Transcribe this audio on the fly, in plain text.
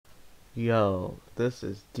Yo, this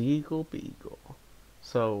is DeagleBeagle.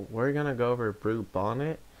 So we're gonna go over Brute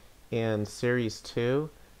Bonnet in Series 2,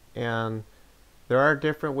 and there are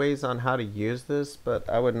different ways on how to use this, but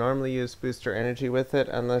I would normally use Booster Energy with it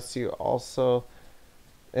unless you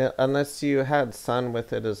had Sun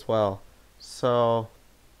with it as well. So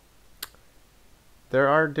there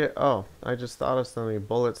are oh, I just thought of something.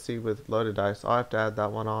 Bullet Seed with loaded dice. I'll have to add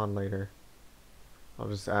that one on later. I'll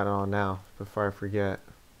just add it on now before I forget.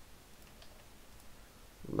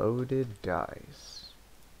 Loaded dice.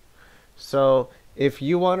 So if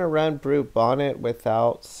you want to run Brute Bonnet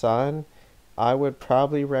without Sun, I would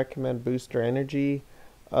probably recommend Booster Energy.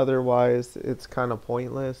 Otherwise, it's kind of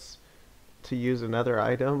pointless to use another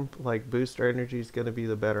item. Like Booster Energy is going to be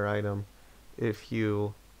the better item if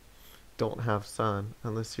you don't have Sun,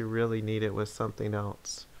 unless you really need it with something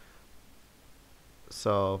else.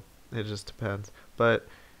 So it just depends. But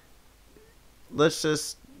let's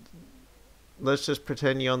just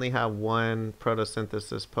pretend you only have one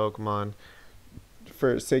photosynthesis Pokemon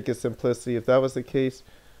for sake of simplicity. If that was the case,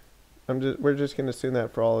 we're just going to assume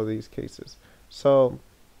that for all of these cases. So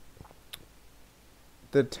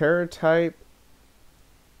the Terra type,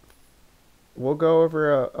 we'll go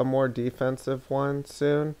over a more defensive one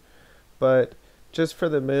soon, but just for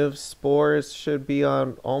the moves, Spores should be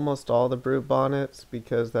on almost all the Brute Bonnets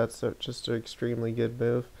because that's just an extremely good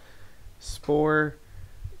move. Spore,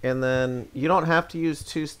 and then you don't have to use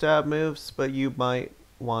two stab moves, but you might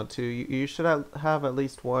want to. You should have at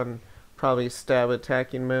least one probably stab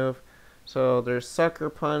attacking move. So there's Sucker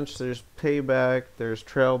Punch, there's Payback, there's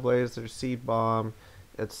Trailblaze, there's Seed Bomb,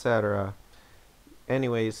 etc.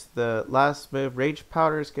 Anyways, the last move, Rage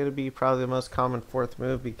Powder, is going to be probably the most common fourth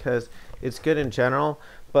move because it's good in general.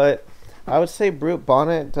 But I would say Brute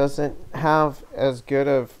Bonnet doesn't have as good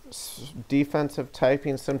of defensive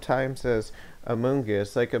typing sometimes as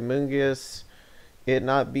Amoonguss. Like Amoonguss, it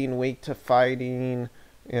not being weak to fighting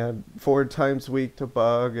and 4 times weak to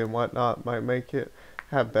bug and whatnot might make it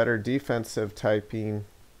have better defensive typing.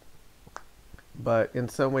 But in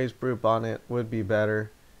some ways, Brute Bonnet would be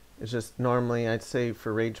better. It's just normally I'd say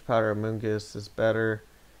for Rage Powder, Amoonguss is better.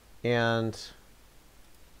 And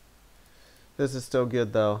this is still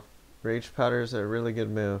good though. Rage Powder is a really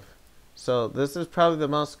good move. So this is probably the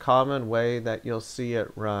most common way that you'll see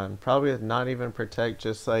it run. Probably not even Protect,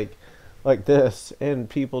 just like this. And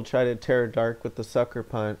people try to Terra Dark with the Sucker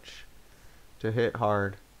Punch to hit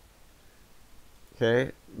hard.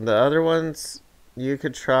 Okay, the other ones you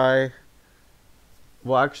could try.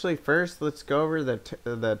 Well, actually, first let's go over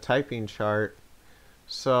the typing chart.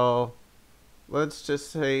 So let's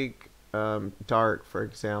just take Dark for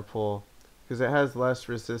example, because it has less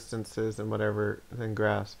resistances and whatever than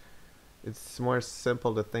Grass. It's more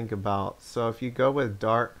simple to think about. So if you go with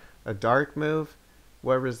a dark move,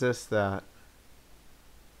 what resists that?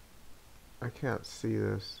 I can't see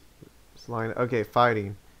this. It's line. Okay,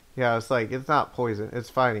 fighting. Yeah, it's not poison.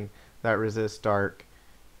 It's fighting that resists dark.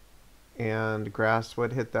 And grass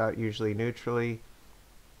would hit that usually neutrally.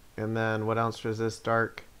 And then what else resists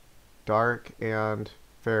dark? Dark and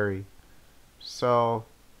fairy. So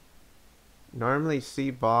normally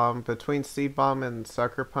Seed Bomb, between Seed Bomb and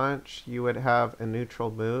Sucker Punch, you would have a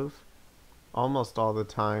neutral move almost all the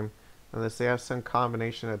time, unless they have some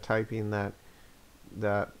combination of typing that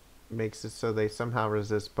makes it so they somehow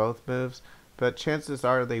resist both moves. But chances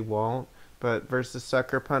are they won't. But versus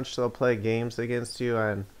Sucker Punch, they'll play games against you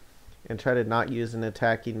and try to not use an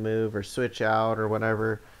attacking move or switch out or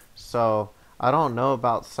whatever. So I don't know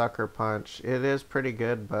about Sucker Punch. It is pretty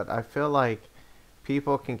good, but I feel like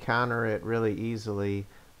people can counter it really easily.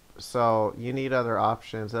 So you need other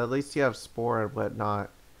options. At least you have Spore and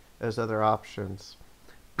whatnot as other options.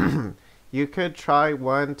 You could try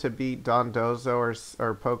one to beat Dondozo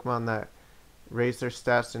or Pokemon that raise their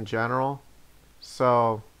stats in general.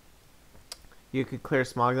 So you could clear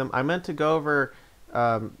Smog them. I meant to go over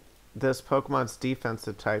this Pokemon's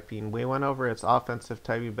defensive typing. We went over its offensive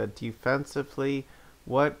typing, but defensively,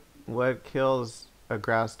 what kills a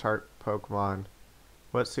Grass Tart Pokemon?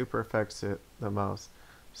 What super affects it the most?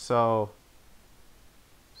 So,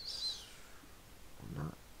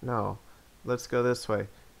 no. Let's go this way.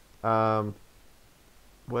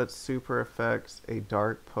 What super affects a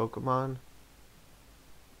dark Pokemon?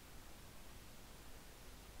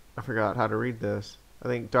 I forgot how to read this. I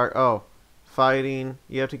think dark. Oh, fighting.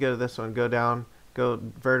 You have to go to this one. Go down. Go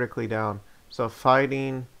vertically down. So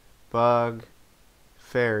fighting, bug,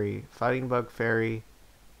 fairy. Fighting, bug, fairy.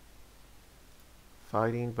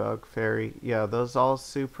 Fighting, bug, fairy. Yeah, those all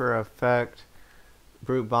super affect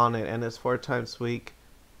Brute Bonnet, and it's 4 times weak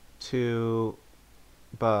to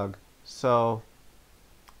bug. So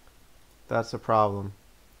That's a problem.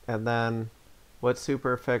 And then what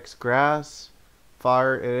super affects grass?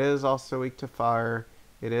 Fire. It is also weak to fire.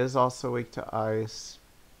 It is also weak to ice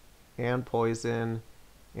and poison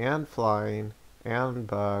and flying and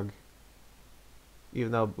bug.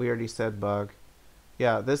 Even though we already said bug.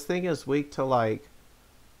 Yeah, this thing is weak to like,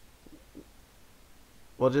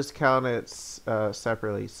 we'll just count it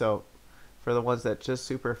separately. So for the ones that just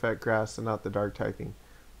super affect grass and not the dark typing.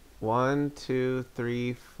 1, 2,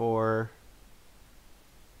 3, 4,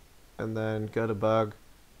 and then go to bug.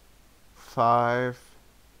 5,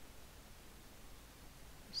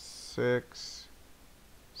 6,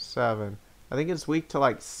 7. I think it's weak to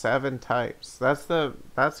like 7 types. That's going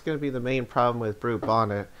to be the main problem with Brute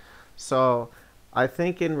Bonnet. So I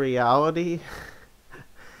think in reality,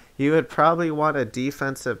 you would probably want a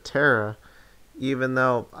defensive Terra, even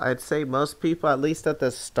though I'd say most people, at least at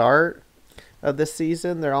the start of the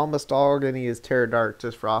season, they're almost all going to use Terra Dark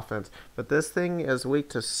just for offense. But this thing is weak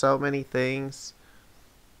to so many things.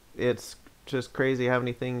 It's just crazy how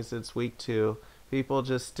many things it's weak to. People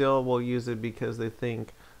just still will use it because they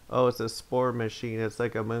think, oh, it's a spore machine. It's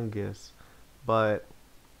like Among Us. But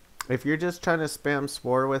if you're just trying to spam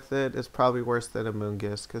spore with it, it's probably worse than Among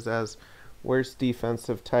Us because it has worse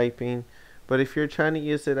defensive typing. But if you're trying to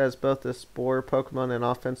use it as both a spore Pokemon and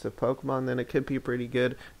offensive Pokemon, then it could be pretty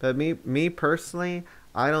good. But me personally,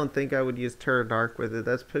 I don't think I would use Terra Dark with it.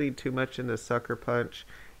 That's putting too much into Sucker Punch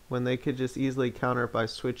when they could just easily counter it by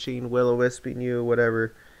switching, Will-O-Wisping you,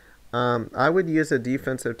 whatever. I would use a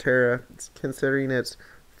defensive Terra, considering it's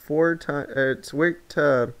it's weak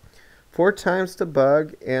to 4 times to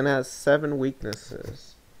bug and has 7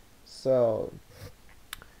 weaknesses. So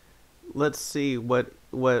let's see what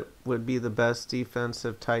would be the best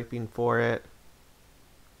defensive typing for it.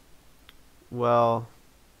 Well,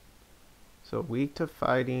 so weak to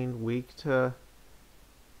fighting, weak to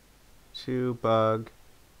bug,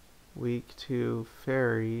 weak to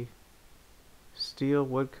fairy. Steel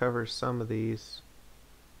would cover some of these.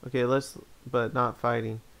 Okay, but not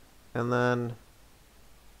fighting. And then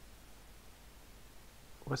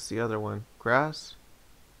what's the other one? Grass?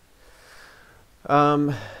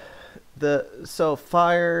 So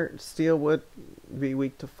fire, steel would be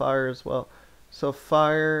weak to fire as well. So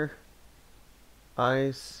fire,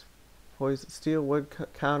 ice, poison, steel would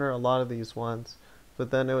counter a lot of these ones,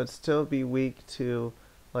 but then it would still be weak to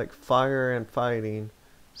like fire and fighting.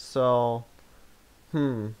 So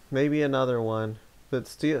maybe another one. But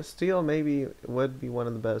steel maybe would be one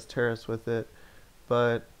of the best terrorists with it.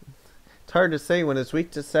 But it's hard to say when it's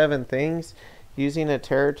weak to 7 things. Using a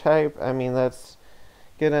terror type, I mean, that's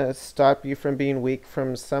gonna stop you from being weak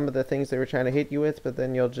from some of the things they were trying to hit you with, but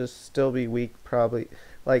then you'll just still be weak probably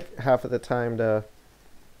like half of the time to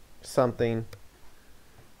something.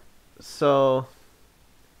 So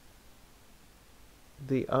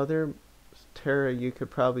the other Terra you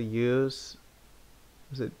could probably use,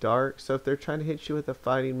 is it dark? So if they're trying to hit you with a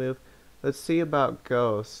fighting move, let's see about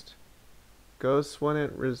Ghost. Ghost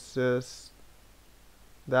wouldn't resist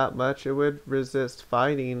that much. It would resist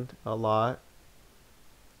fighting a lot.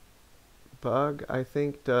 Bug, I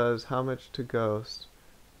think, does how much to Ghost?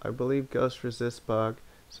 I believe Ghost resists Bug.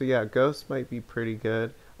 So yeah, Ghost might be pretty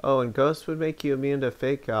good. Oh, and Ghost would make you immune to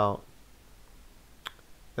Fake Out.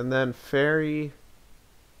 And then Fairy.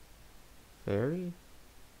 Fairy?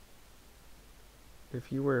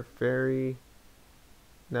 If you were Fairy.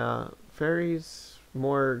 Nah, Fairy's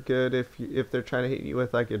more good if they're trying to hit you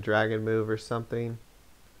with like a dragon move or something.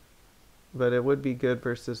 But it would be good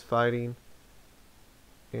versus fighting.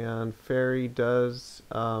 And Fairy does,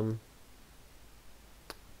 let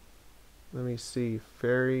me see,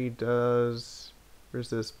 Fairy does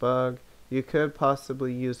resist Bug. You could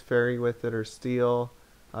possibly use Fairy with it or Steel,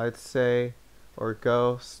 I'd say, or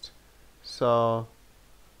Ghost. So,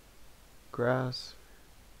 Grass.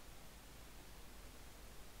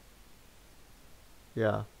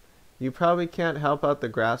 Yeah. You probably can't help out the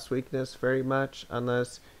Grass weakness very much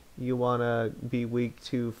unless you want to be weak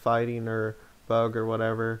to fighting or bug or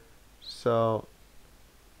whatever. So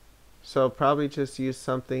probably just use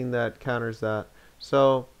something that counters that.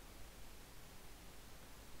 So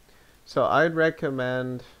I'd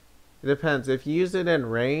recommend, it depends. If you use it in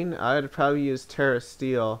rain, I'd probably use Terra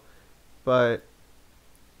Steel, but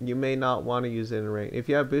you may not want to use it in rain. If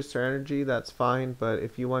you have booster energy, that's fine, but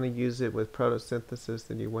if you want to use it with photosynthesis,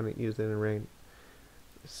 then you wouldn't use it in rain.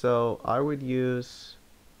 So I would use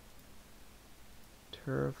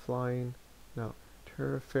Terra Flying, no,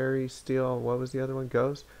 Terra Fairy, Steel, what was the other one?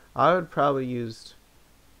 Ghost? I would probably use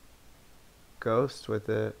Ghost with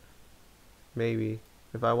it, maybe,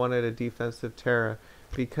 if I wanted a defensive Terra,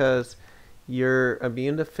 because You're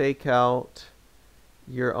immune to fake out.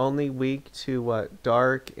 You're only weak to what?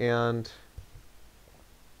 Dark and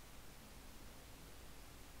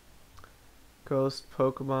ghost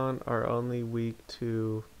Pokemon are only weak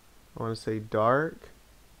to, I want to say dark,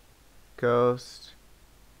 ghost,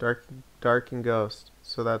 dark and ghost.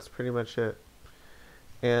 So that's pretty much it.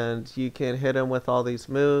 And you can hit them with all these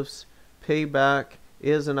moves. Payback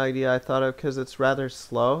is an idea I thought of because it's rather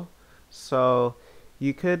slow. So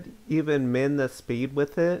you could even min the speed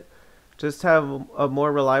with it. Just have a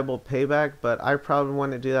more reliable payback, but I probably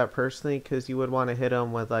want to do that personally because you would want to hit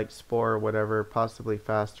them with like Spore or whatever, possibly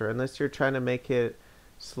faster. Unless you're trying to make it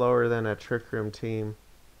slower than a Trick Room team.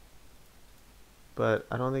 But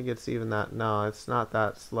I don't think it's even that. No, it's not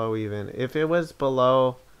that slow even. If it was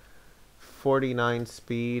below 49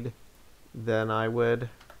 speed, then I would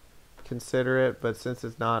consider it. But since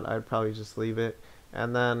it's not, I'd probably just leave it.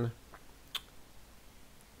 And then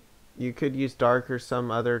you could use Dark or some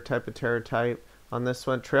other type of Terra type on this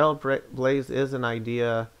one. Trailblaze is an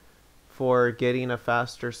idea for getting a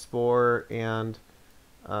faster Spore and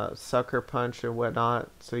Sucker Punch and whatnot,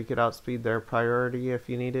 so you could outspeed their priority if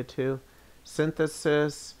you needed to.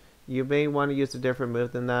 Synthesis, you may want to use a different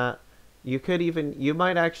move than that. You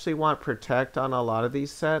might actually want Protect on a lot of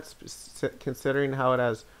these sets, considering how it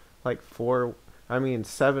has like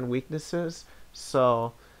 7 weaknesses.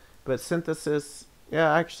 So, but Synthesis,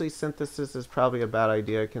 yeah, actually Synthesis is probably a bad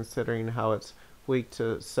idea considering how it's weak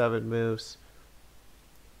to 7 moves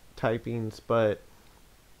typings, but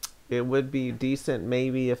it would be decent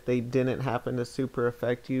maybe if they didn't happen to super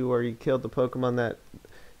affect you, or you killed the Pokemon that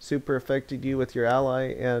super affected you with your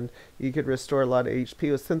ally and you could restore a lot of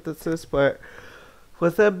HP with Synthesis. But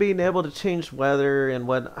with them being able to change weather and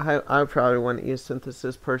what, I probably want to use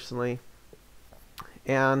Synthesis personally.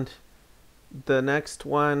 And the next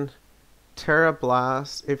one, Terra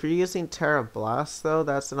Blast. If you're using Terra Blast though,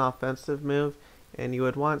 that's an offensive move and you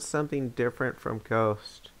would want something different from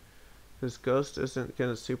Ghost, because Ghost isn't going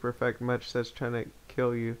to super affect much that's trying to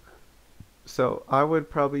kill you. So I would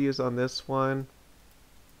probably use on this one,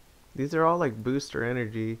 these are all like booster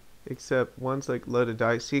energy, except one's like loaded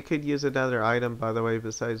dice. You could use another item, by the way,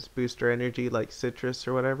 besides booster energy, like citrus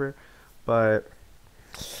or whatever, but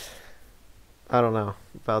I don't know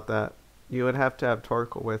about that. You would have to have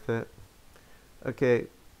Torkoal with it. Okay,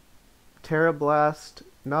 Terra Blast,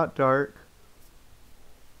 not Dark.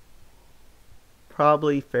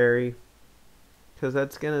 Probably Fairy, because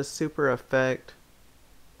that's going to super affect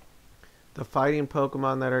the fighting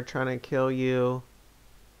Pokemon that are trying to kill you.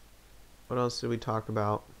 What else did we talk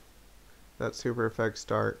about that super affects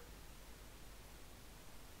Dark?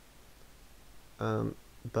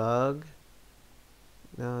 Bug.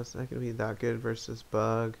 No, it's not going to be that good versus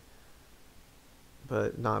Bug,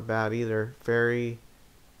 but not bad either. Fairy,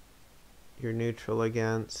 you're neutral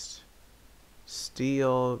against.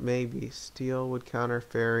 Steel, maybe. Steel would counter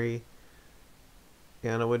Fairy,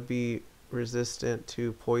 and it would be resistant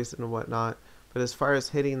to poison and whatnot. But as far as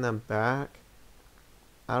hitting them back,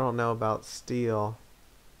 I don't know about Steel.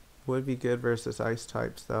 Would be good versus Ice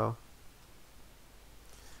types though.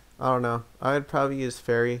 I don't know. I'd probably use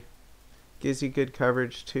Fairy. Gives you good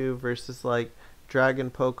coverage too versus like Dragon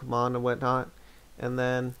Pokemon and whatnot. And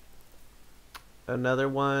then another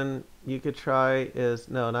one you could try is,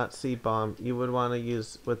 no, not Seed Bomb. You would want to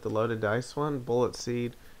use with the loaded dice one, Bullet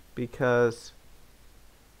Seed, because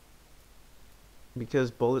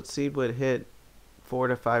Bullet Seed would hit 4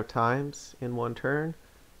 to 5 times in one turn.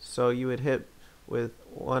 So you would hit with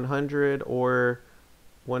 100 or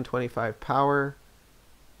 125 power,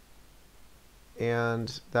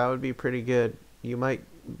 and that would be pretty good. You might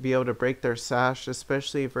be able to break their sash,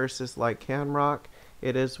 especially versus like Canrock.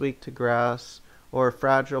 It is weak to grass or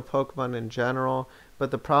fragile Pokemon in general, but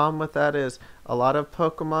the problem with that is a lot of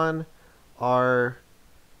Pokemon are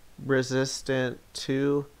resistant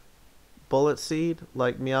to Bullet Seed,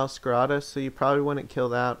 like Meowscarada, so you probably wouldn't kill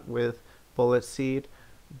that with Bullet Seed,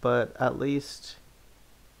 but at least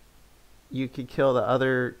you could kill the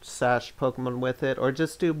other sash Pokemon with it, or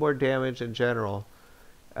just do more damage in general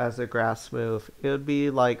as a grass move. It would be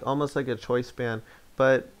like almost like a choice band,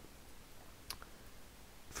 but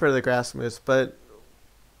for the grass moves, but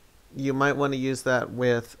you might want to use that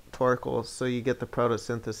with Torkoal so you get the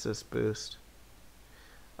photosynthesis boost.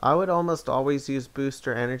 I would almost always use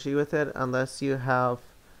booster energy with it unless you have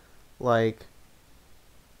like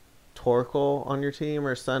Torkoal on your team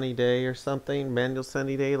or Sunny Day or something, Manual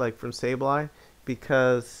Sunny Day like from Sableye,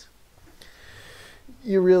 because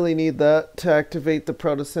you really need that to activate the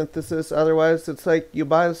photosynthesis. Otherwise it's like you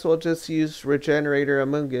might as well just use Regenerator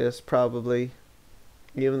Amoonguss probably.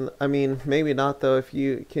 Even, I mean, maybe not though. If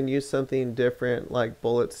you can use something different like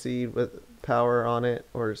Bullet Seed with power on it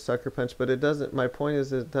or Sucker Punch, but it doesn't. My point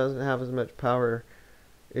is, it doesn't have as much power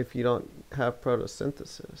if you don't have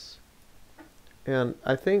photosynthesis. And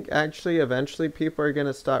I think actually eventually people are going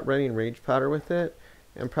to stop running Rage Powder with it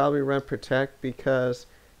and probably run Protect, because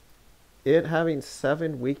it having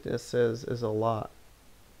 7 weaknesses is a lot.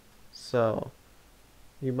 So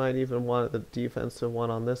you might even want the defensive one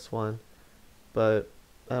on this one, but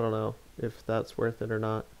I don't know if that's worth it or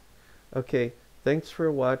not. Okay, thanks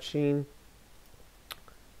for watching.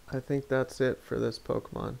 I think that's it for this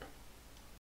Pokemon.